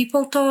how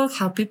people talk,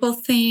 how people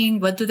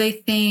think, what do they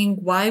think,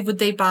 why would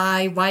they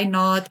buy, why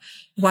not,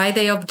 why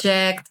they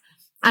object.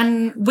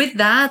 And with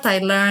that, I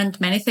learned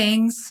many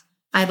things.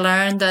 I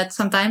learned that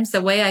sometimes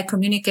the way I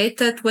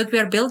communicated what we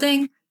are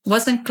building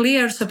wasn't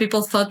clear. So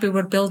people thought we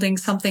were building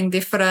something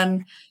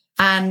different.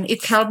 And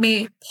it helped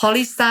me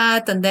polish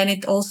that. And then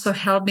it also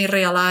helped me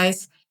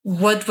realize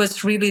what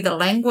was really the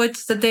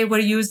language that they were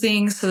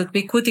using so that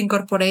we could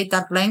incorporate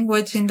that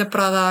language in the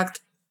product.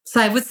 So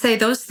I would say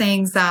those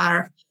things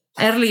are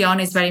early on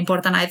is very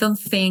important. I don't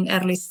think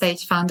early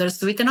stage founders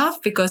do it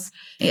enough because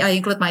I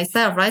include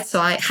myself, right? So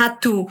I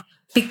had to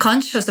be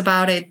conscious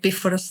about it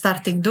before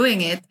starting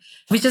doing it.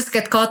 We just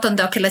get caught on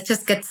okay, let's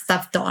just get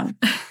stuff done,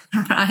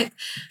 right?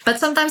 But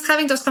sometimes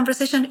having those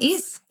conversations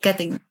is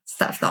getting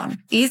stuff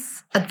done,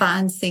 is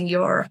advancing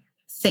your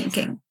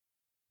thinking.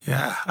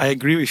 Yeah, I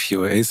agree with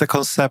you. It's a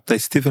concept that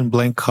Stephen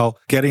Blank called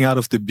getting out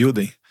of the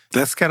building.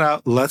 Let's get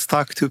out, let's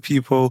talk to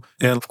people.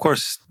 And of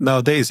course,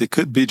 nowadays it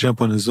could be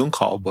jump on a Zoom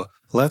call, but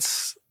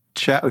let's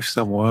chat with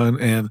someone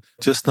and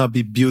just not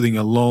be building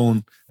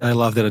alone. I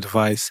love that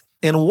advice.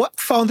 And what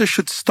founders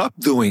should stop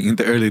doing in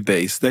the early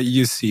days that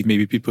you see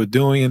maybe people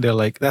doing and they're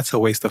like, that's a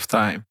waste of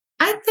time?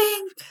 I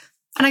think,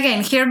 and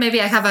again, here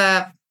maybe I have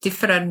a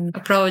different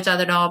approach, I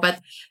don't know, but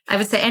I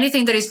would say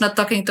anything that is not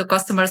talking to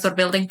customers or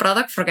building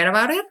product, forget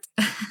about it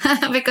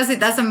because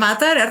it doesn't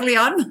matter early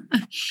on.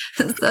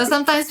 So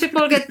sometimes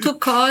people get too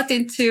caught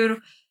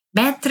into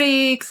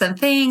metrics and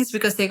things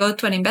because they go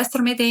to an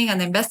investor meeting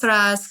and the investor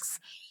asks,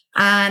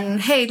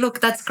 and hey,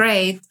 look, that's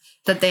great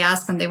that they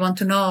ask and they want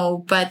to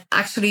know, but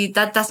actually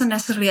that doesn't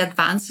necessarily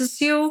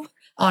advances you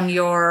on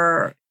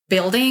your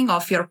building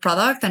of your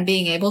product and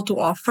being able to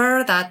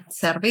offer that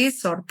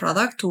service or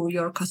product to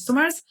your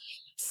customers.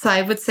 So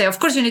I would say, of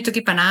course, you need to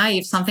keep an eye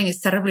if something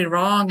is terribly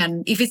wrong.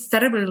 And if it's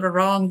terribly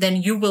wrong,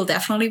 then you will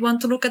definitely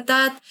want to look at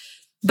that.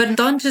 But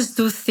don't just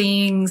do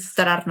things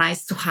that are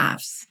nice to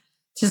haves.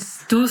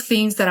 Just do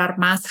things that are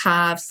must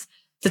haves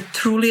that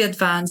truly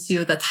advance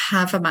you, that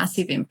have a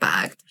massive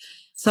impact.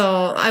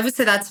 So I would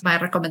say that's my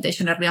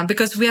recommendation early on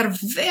because we are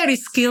very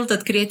skilled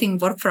at creating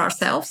work for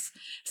ourselves.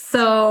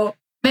 So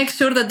make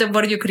sure that the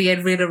work you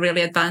create really,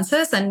 really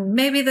advances. And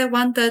maybe the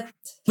one that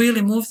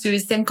really moves you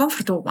is the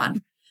uncomfortable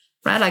one,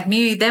 right? Like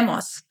me,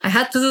 demos. I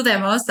had to do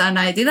demos and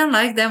I didn't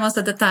like demos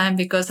at the time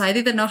because I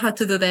didn't know how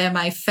to do them.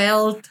 I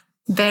felt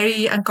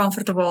very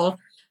uncomfortable,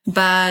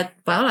 but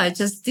well, I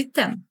just did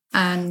them.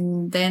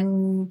 And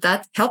then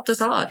that helped us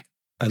a lot.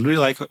 I really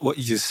like what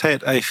you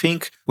said. I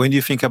think when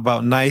you think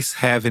about nice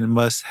have and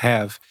must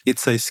have,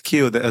 it's a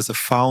skill that as a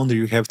founder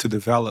you have to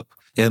develop.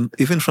 And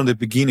even from the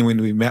beginning,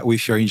 when we met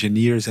with your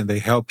engineers and they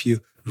help you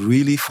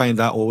really find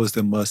out what was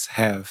the must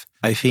have,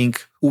 I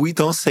think we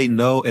don't say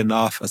no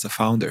enough as a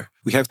founder.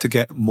 We have to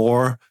get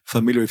more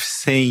familiar with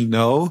saying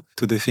no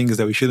to the things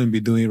that we shouldn't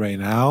be doing right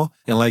now.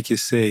 And like you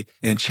say,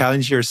 and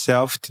challenge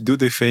yourself to do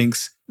the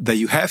things that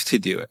you have to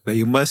do it, that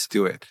you must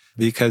do it.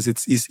 Because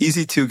it's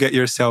easy to get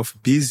yourself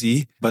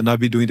busy, but not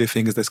be doing the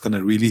things that's going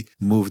to really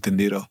move the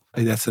needle.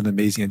 That's an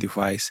amazing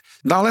advice.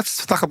 Now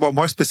let's talk about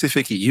more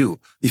specifically you.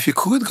 If you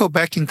could go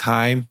back in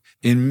time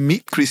and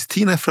meet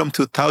Cristina from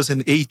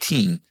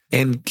 2018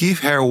 and give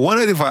her one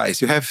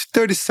advice, you have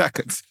 30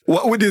 seconds.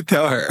 What would you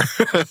tell her?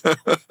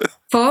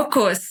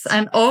 Focus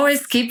and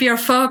always keep your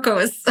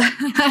focus.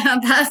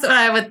 That's what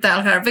I would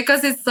tell her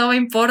because it's so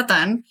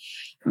important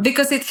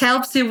because it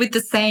helps you with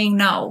the saying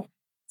no.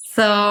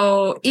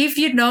 So if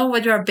you know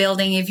what you're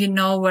building, if you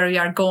know where you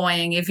are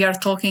going, if you're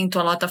talking to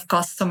a lot of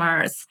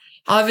customers,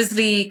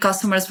 obviously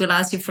customers will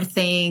ask you for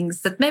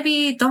things that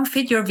maybe don't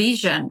fit your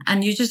vision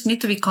and you just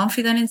need to be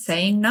confident in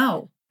saying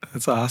no.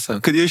 That's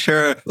awesome. Could you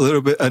share a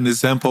little bit an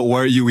example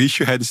where you wish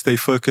you had to stay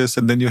focused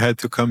and then you had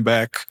to come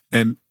back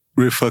and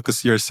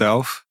refocus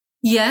yourself?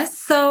 Yes.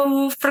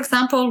 So, for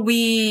example,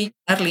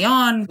 early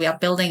on, we are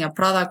building a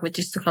product which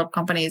is to help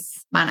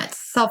companies manage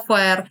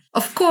software.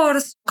 Of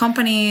course,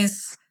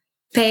 companies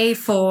pay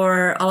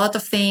for a lot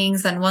of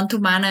things and want to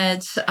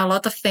manage a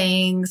lot of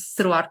things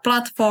through our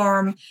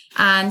platform.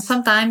 And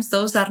sometimes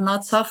those are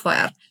not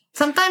software.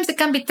 Sometimes it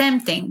can be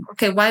tempting.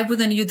 Okay, why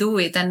wouldn't you do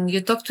it? And you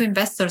talk to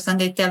investors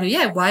and they tell you,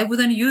 yeah, why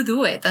wouldn't you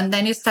do it? And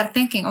then you start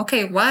thinking,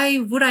 okay, why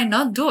would I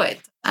not do it?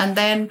 And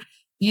then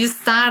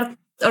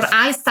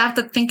I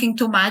started thinking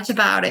too much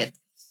about it.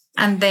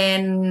 And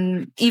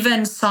then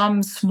even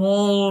some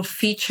small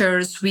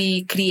features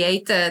we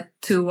created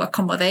to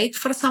accommodate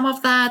for some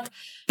of that.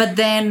 But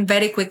then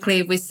very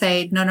quickly we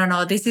said,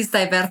 no, this is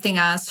diverting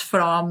us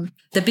from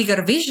the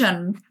bigger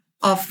vision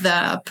of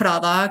the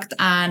product.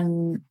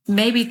 And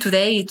maybe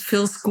today it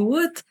feels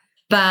good,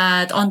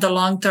 but on the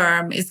long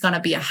term, it's going to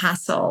be a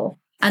hassle.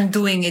 And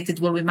doing it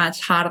will be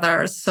much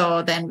harder.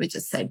 So then we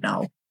just said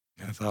no.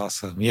 That's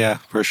awesome. Yeah,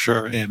 for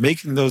sure. And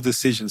making those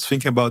decisions,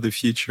 thinking about the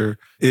future,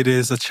 it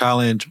is a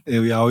challenge.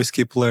 And we always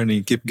keep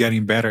learning, keep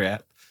getting better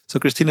at. So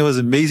Cristina, it was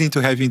amazing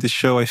to have you in the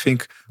show. I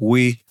think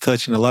we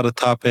touched on a lot of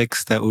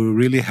topics that will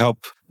really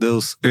help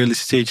those early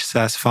stage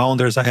SaaS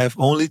founders. I have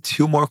only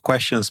 2 more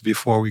questions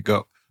before we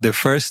go. The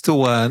first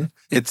one,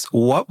 it's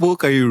what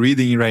book are you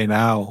reading right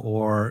now?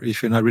 Or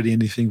if you're not reading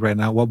anything right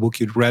now, what book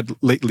you've read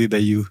lately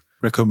that you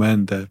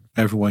recommend that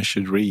everyone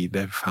should read, that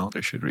every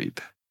founder should read?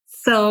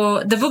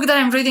 So the book that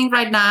I'm reading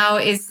right now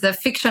is the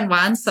fiction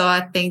one. So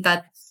I think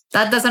that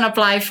doesn't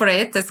apply for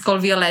it. It's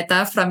called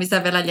Violeta from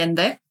Isabel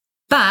Allende.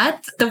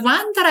 But the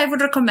one that I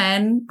would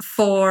recommend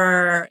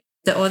for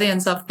the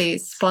audience of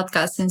this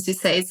podcast, since you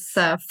say it's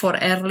for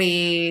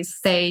early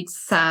stage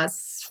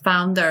SaaS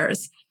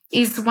founders,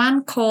 is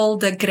one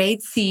called The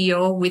Great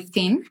CEO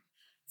Within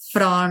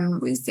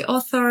the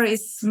author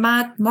is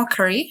Matt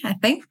Mockery, I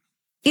think.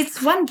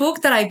 It's one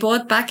book that I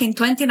bought back in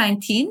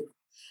 2019.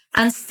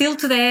 And still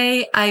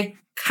today, I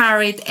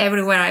carry it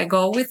everywhere I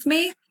go with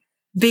me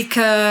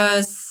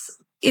because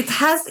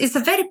it's a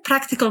very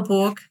practical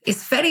book.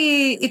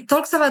 It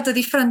talks about the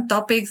different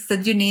topics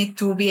that you need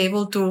to be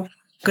able to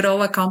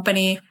grow a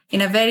company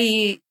in a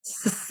very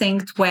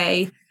succinct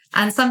way.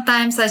 And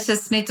sometimes I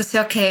just need to say,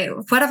 okay,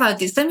 what about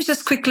this? Let me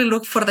just quickly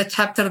look for the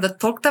chapter that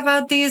talked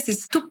about this.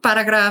 It's 2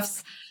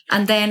 paragraphs.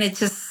 And then it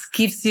just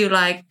gives you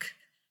like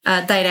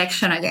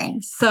direction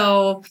again.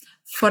 So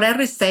for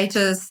early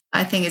stages,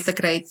 I think it's a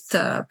great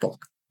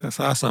book. That's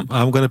awesome.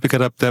 I'm going to pick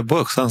it up, that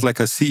book. Sounds like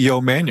a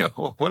CEO manual.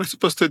 Oh, what am I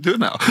supposed to do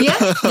now? Yeah,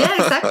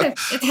 exactly.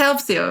 It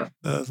helps you.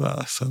 That's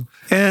awesome.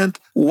 And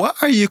what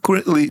are you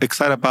currently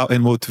excited about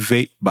and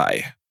motivated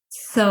by?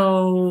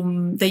 So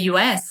the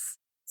US.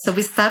 So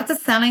we started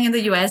selling in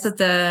the US at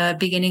the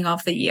beginning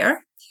of the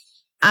year.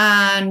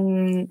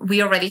 And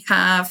we already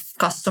have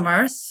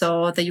customers.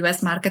 So the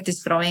US market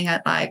is growing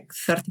at like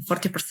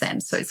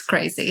 30-40%. So it's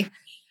crazy.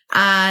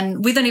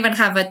 And we don't even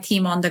have a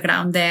team on the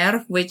ground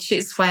there, which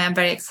is why I'm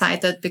very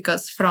excited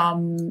because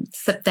from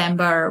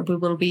September, we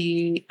will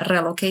be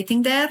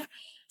relocating there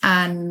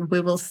and we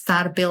will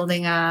start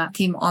building a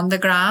team on the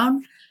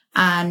ground.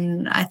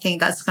 And I think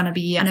that's going to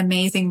be an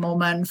amazing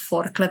moment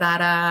for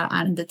Cledara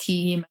and the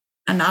team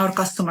and our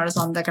customers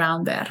on the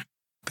ground there.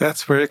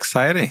 That's very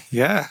exciting.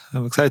 Yeah,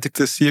 I'm excited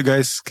to see you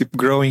guys keep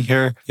growing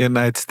here in the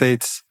United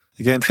States.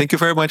 Again, thank you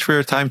very much for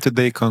your time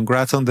today.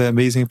 Congrats on the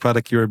amazing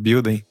product you're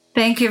building.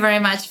 Thank you very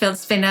much, Phil.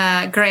 It's been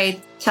great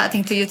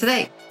chatting to you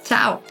today.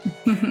 Ciao.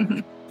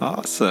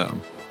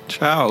 Awesome.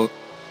 Ciao.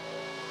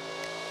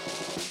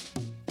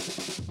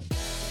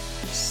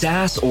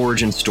 SaaS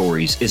Origin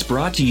Stories is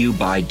brought to you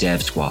by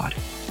Dev Squad.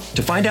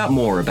 To find out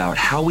more about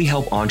how we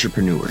help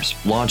entrepreneurs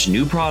launch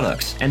new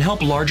products and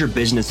help larger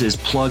businesses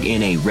plug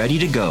in a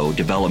ready-to-go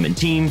development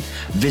team,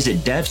 visit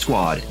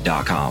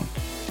devsquad.com.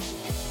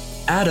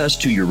 Add us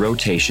to your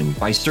rotation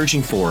by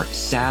searching for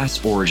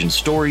SaaS Origin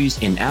Stories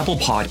in Apple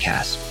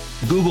Podcasts,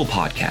 Google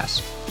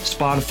Podcasts,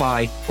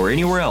 Spotify, or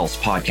anywhere else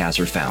podcasts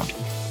are found.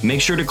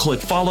 Make sure to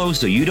click follow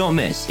so you don't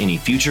miss any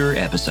future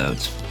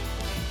episodes.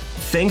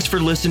 Thanks for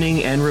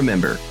listening, and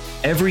remember,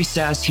 every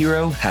SaaS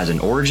hero has an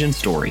origin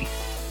story.